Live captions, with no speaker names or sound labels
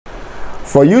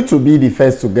For you to be the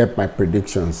first to get my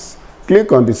predictions,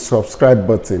 click on the subscribe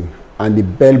button and the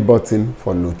bell button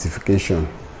for notification.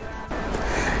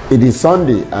 It is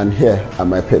Sunday and here are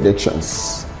my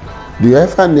predictions. The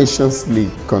UEFA Nations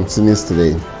League continues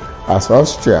today as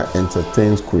Austria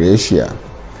entertains Croatia.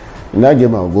 In that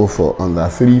game I'll go for under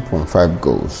 3.5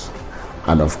 goals.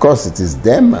 And of course it is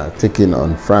Denmark taking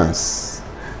on France.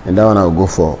 In that one I'll go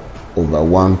for over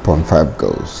 1.5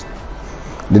 goals.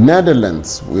 The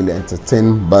Netherlands will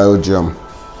entertain Belgium.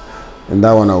 In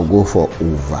that one I'll go for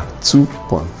over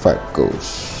 2.5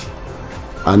 goals.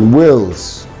 And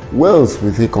Wales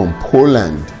will take on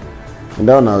Poland. In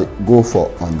that one I'll go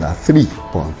for under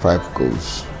 3.5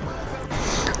 goals.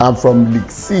 And from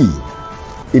League C,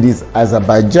 it is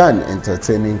Azerbaijan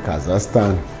entertaining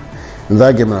Kazakhstan. In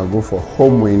that game I'll go for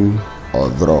home win or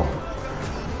draw.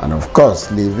 And of course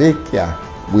Slovakia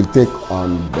will take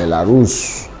on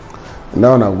Belarus.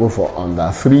 Now I'll go for under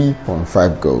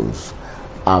 3.5 goals.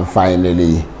 And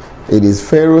finally, it is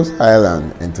Faroe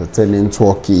Island entertaining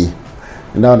Turkey.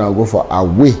 Now I'll go for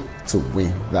away to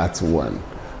win that one.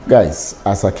 Guys,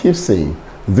 as I keep saying,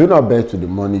 do not bet with the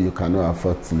money you cannot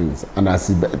afford to lose. And as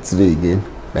you bet today again,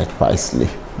 bet wisely.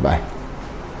 Bye.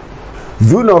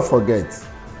 Do not forget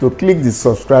to click the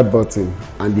subscribe button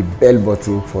and the bell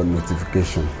button for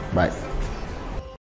notification. Bye.